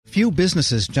Few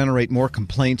businesses generate more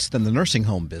complaints than the nursing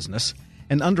home business,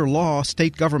 and under law,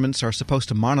 state governments are supposed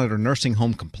to monitor nursing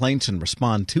home complaints and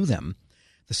respond to them.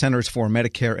 The Centers for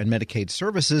Medicare and Medicaid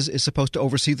Services is supposed to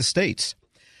oversee the states.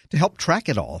 To help track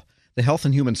it all, the Health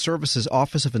and Human Services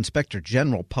Office of Inspector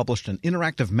General published an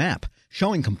interactive map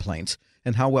showing complaints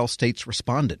and how well states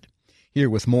responded. Here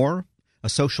with more, a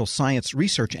social science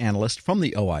research analyst from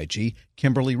the OIG,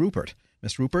 Kimberly Rupert.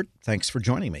 Ms. Rupert, thanks for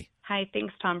joining me. Hi,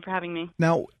 thanks, Tom, for having me.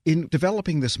 Now, in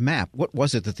developing this map, what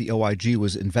was it that the OIG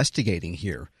was investigating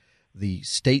here? The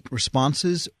state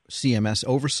responses, CMS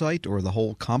oversight, or the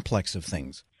whole complex of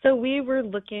things? So we were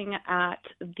looking at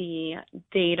the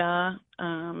data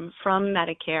from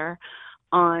Medicare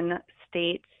on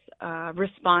states'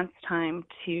 response time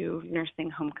to nursing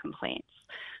home complaints.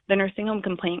 The nursing home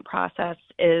complaint process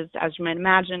is, as you might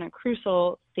imagine, a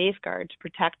crucial safeguard to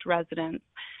protect residents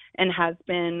and has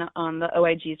been on the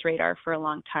OIG's radar for a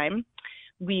long time.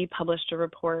 We published a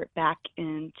report back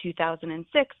in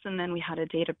 2006, and then we had a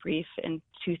data brief in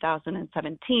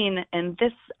 2017, and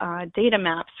this data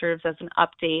map serves as an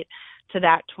update to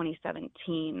that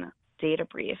 2017 data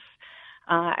brief.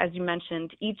 As you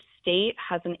mentioned, each state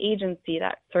has an agency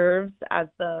that serves as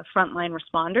the frontline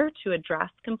responder to address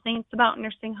complaints about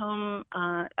nursing homes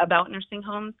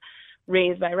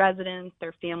raised by residents,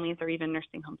 their families, or even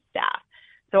nursing home staff.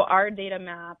 So our data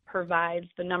map provides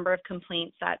the number of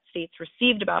complaints that states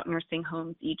received about nursing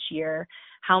homes each year,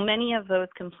 how many of those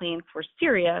complaints were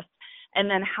serious,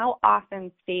 and then how often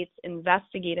states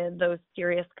investigated those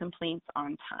serious complaints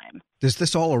on time. Does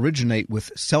this all originate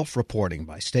with self-reporting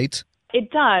by states?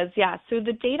 It does, yeah. So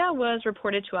the data was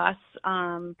reported to us,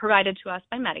 provided to us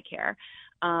by Medicare,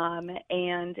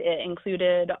 and it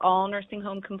included all nursing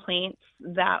home complaints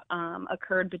that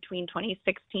occurred between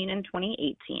 2016 and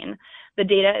 2018. The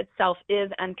data itself is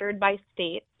entered by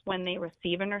states when they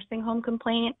receive a nursing home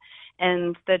complaint,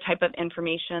 and the type of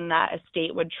information that a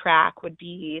state would track would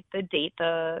be the date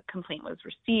the complaint was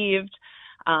received,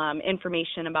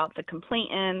 information about the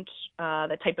complainant,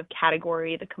 the type of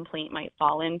category the complaint might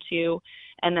fall into,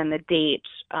 and then the date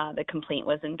the complaint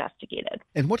was investigated.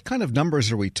 And what kind of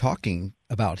numbers are we talking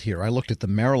about here? I looked at the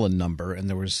Maryland number, and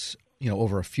there was,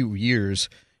 over a few years,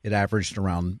 it averaged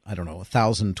around,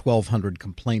 1,000, 1,200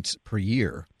 complaints per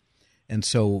year. And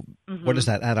so what does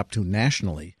that add up to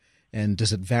nationally? And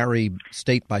does it vary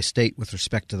state by state with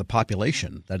respect to the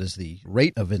population, that is the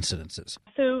rate of incidences?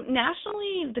 So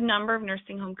nationally, the number of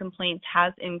nursing home complaints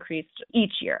has increased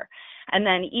each year. And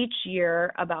then each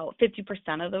year, about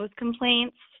 50% of those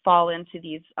complaints fall into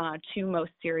these two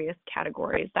most serious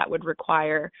categories that would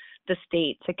require the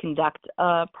state to conduct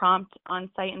a prompt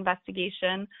on-site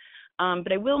investigation.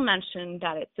 But I will mention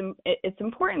that it's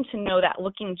important to know that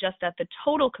looking just at the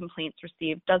total complaints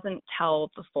received doesn't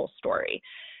tell the full story.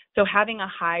 So having a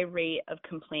high rate of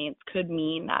complaints could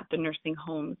mean that the nursing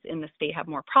homes in the state have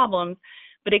more problems,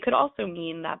 but it could also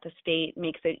mean that the state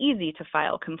makes it easy to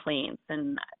file complaints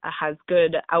and has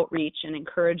good outreach and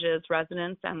encourages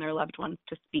residents and their loved ones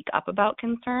to speak up about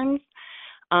concerns.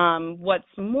 What's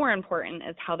more important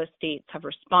is how the states have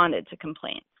responded to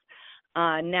complaints.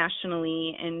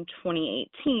 Nationally, in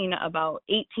 2018, about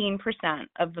 18%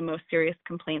 of the most serious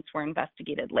complaints were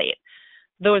investigated late.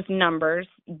 Those numbers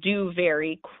do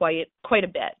vary quite a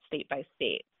bit state by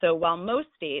state. So while most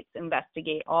states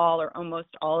investigate all or almost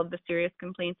all of the serious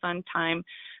complaints on time,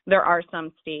 there are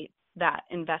some states that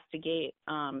investigate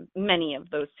many of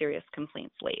those serious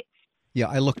complaints late. Yeah,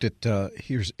 I looked at,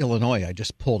 here's Illinois, I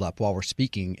just pulled up while we're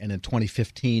speaking, and in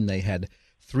 2015 they had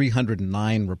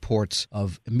 309 reports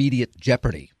of immediate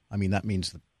jeopardy. I mean, that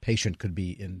means the patient could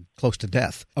be in close to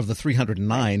death. Of the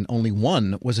 309, only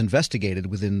one was investigated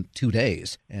within 2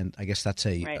 days. And I guess that's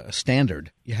a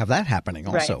standard. You have that happening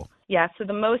also. Right. Yeah, so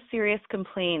the most serious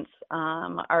complaints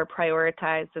are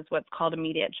prioritized as what's called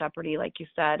immediate jeopardy, like you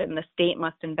said, and the state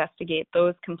must investigate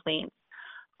those complaints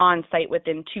on site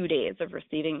within 2 days of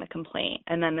receiving the complaint.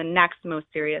 And then the next most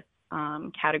serious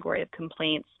category of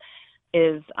complaints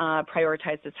is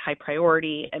prioritized as high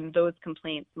priority, and those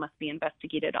complaints must be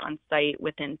investigated on site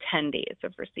within 10 days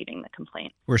of receiving the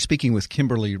complaint. We're speaking with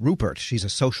Kimberly Rupert. She's a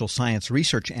social science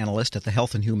research analyst at the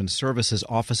Health and Human Services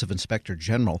Office of Inspector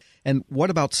General. And what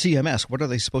about CMS? What are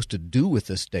they supposed to do with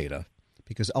this data?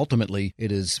 Because ultimately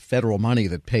it is federal money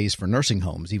that pays for nursing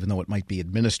homes, even though it might be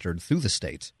administered through the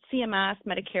states. CMS,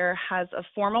 Medicare, has a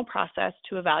formal process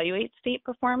to evaluate state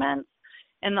performance.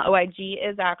 And the OIG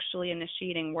is actually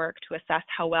initiating work to assess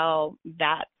how well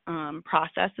that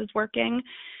process is working.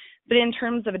 But in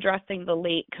terms of addressing the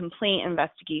late complaint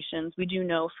investigations, we do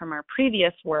know from our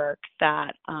previous work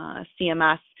that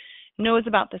CMS knows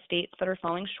about the states that are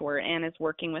falling short and is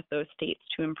working with those states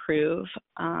to improve.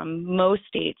 Most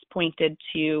states pointed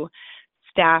to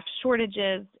staff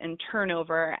shortages and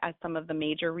turnover as some of the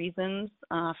major reasons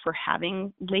for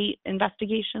having late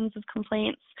investigations of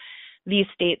complaints. These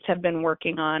states have been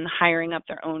working on hiring up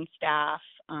their own staff,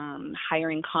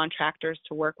 hiring contractors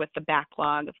to work with the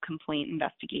backlog of complaint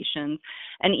investigations,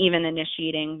 and even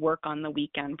initiating work on the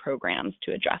weekend programs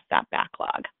to address that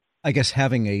backlog. I guess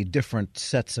having a different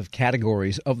sets of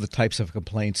categories of the types of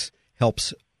complaints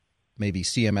helps maybe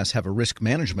CMS have a risk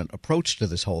management approach to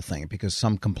this whole thing, because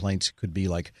some complaints could be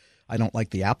like, I don't like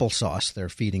the applesauce they're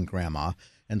feeding grandma,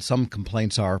 and some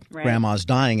complaints are grandma's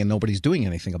dying and nobody's doing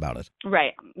anything about it.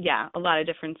 Right. Yeah, a lot of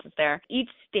differences there. Each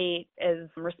state is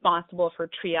responsible for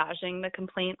triaging the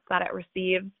complaints that it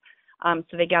receives.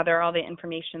 So they gather all the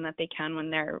information that they can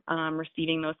when they're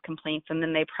receiving those complaints, and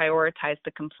then they prioritize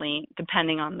the complaint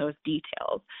depending on those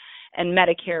details. And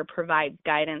Medicare provides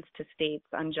guidance to states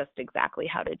on just exactly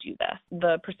how to do this.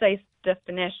 The precise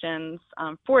definitions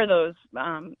for those,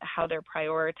 how they're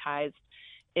prioritized,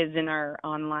 is in our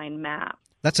online map.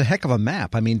 That's a heck of a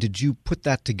map. I mean, did you put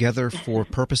that together for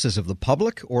purposes of the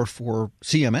public or for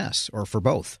CMS or for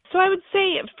both? So I would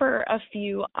say for a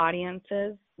few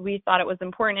audiences, we thought it was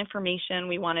important information.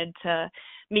 We wanted to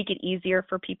make it easier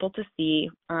for people to see.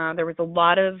 There was a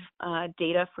lot of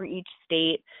data for each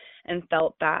state, and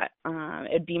felt that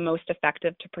it'd be most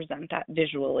effective to present that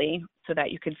visually so that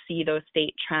you could see those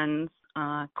state trends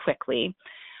quickly.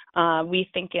 We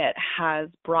think it has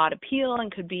broad appeal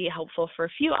and could be helpful for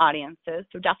a few audiences.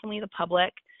 So definitely the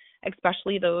public,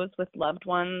 especially those with loved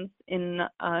ones in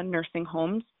nursing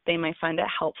homes. They might find it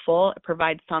helpful. It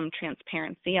provides some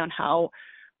transparency on how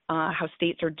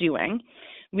states are doing.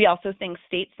 We also think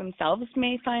states themselves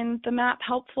may find the map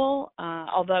helpful.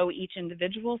 Although each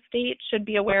individual state should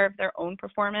be aware of their own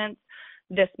performance,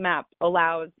 this map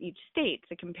allows each state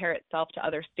to compare itself to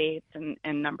other states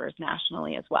and numbers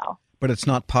nationally as well. But it's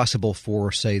not possible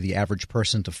for, say, the average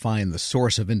person to find the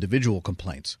source of individual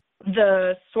complaints.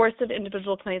 The source of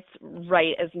individual complaints,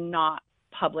 right, is not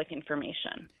public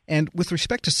information. And with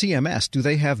respect to CMS, do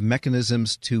they have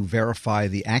mechanisms to verify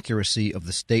the accuracy of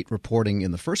the state reporting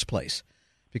in the first place?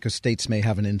 Because states may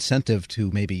have an incentive to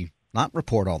maybe not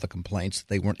report all the complaints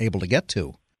they weren't able to get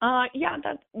to. Yeah,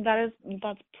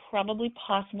 that's probably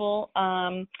possible.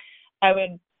 I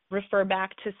would refer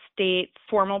back to state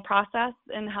formal process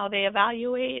and how they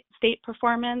evaluate state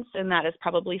performance, and that is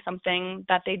probably something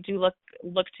that they do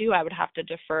look to. I would have to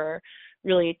defer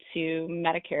really to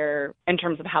Medicare in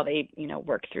terms of how they,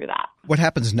 work through that. What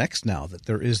happens next now that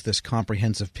there is this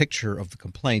comprehensive picture of the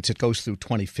complaints? It goes through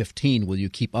 2015. Will you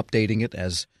keep updating it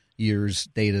as years'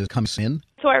 data comes in?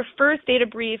 So our first data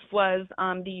brief was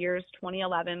the years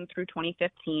 2011 through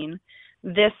 2015.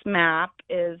 This map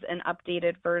is an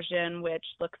updated version which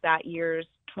looks at years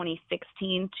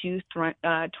 2016 to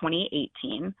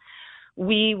 2018.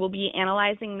 We will be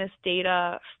analyzing this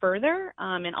data further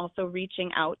and also reaching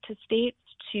out to states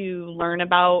to learn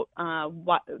about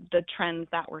what the trends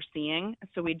that we're seeing.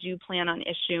 So we do plan on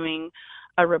issuing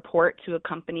a report to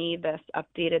accompany this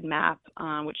updated map,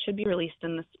 which should be released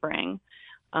in the spring.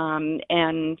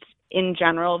 And in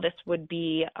general, this would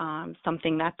be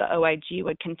something that the OIG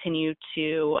would continue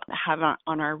to have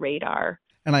on our radar.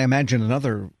 And I imagine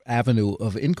another avenue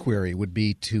of inquiry would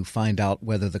be to find out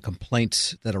whether the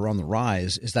complaints that are on the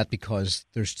rise, is that because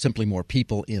there's simply more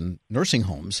people in nursing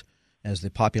homes as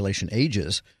the population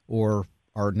ages, or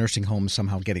are nursing homes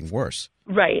somehow getting worse?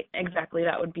 Right, exactly.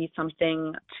 That would be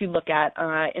something to look at.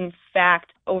 In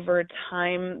fact, over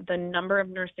time, the number of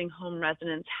nursing home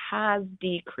residents has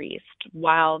decreased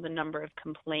while the number of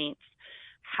complaints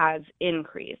has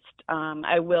increased.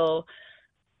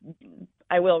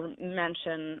 I will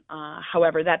mention,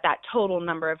 however, that total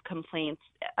number of complaints,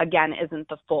 again, isn't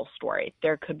the full story.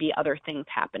 There could be other things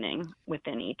happening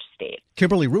within each state.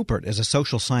 Kimberly Rupert is a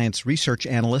social science research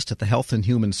analyst at the Health and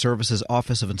Human Services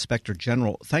Office of Inspector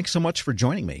General. Thanks so much for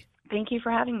joining me. Thank you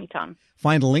for having me, Tom.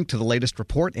 Find a link to the latest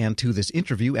report and to this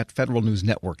interview at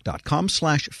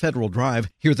federalnewsnetwork.com/Federal Drive.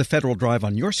 Hear the Federal Drive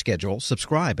on your schedule.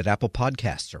 Subscribe at Apple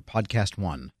Podcasts or Podcast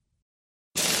One.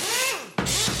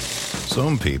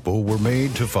 Some people were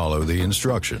made to follow the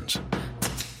instructions.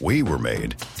 We were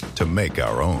made to make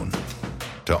our own.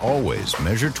 To always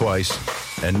measure twice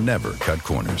and never cut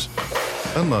corners.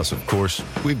 Unless, of course,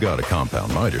 we've got a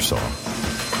compound miter saw.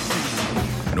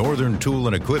 Northern Tool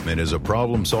and Equipment is a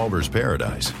problem solver's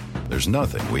paradise. There's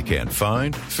nothing we can't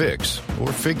find, fix,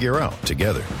 or figure out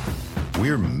together.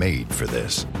 We're made for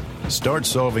this. Start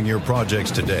solving your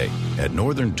projects today at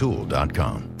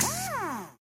northerntool.com.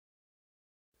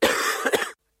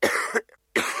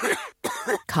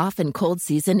 Cough and cold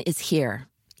season is here.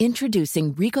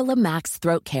 Introducing Ricola Max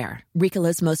Throat Care,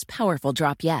 Ricola's most powerful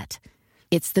drop yet.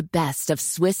 It's the best of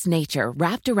Swiss nature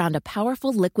wrapped around a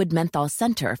powerful liquid menthol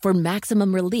center for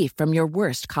maximum relief from your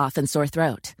worst cough and sore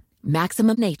throat.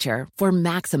 Maximum nature for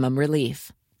maximum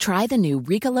relief. Try the new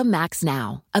Ricola Max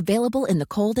now, available in the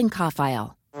cold and cough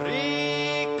aisle.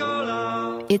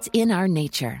 Ricola. It's in our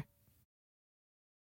nature.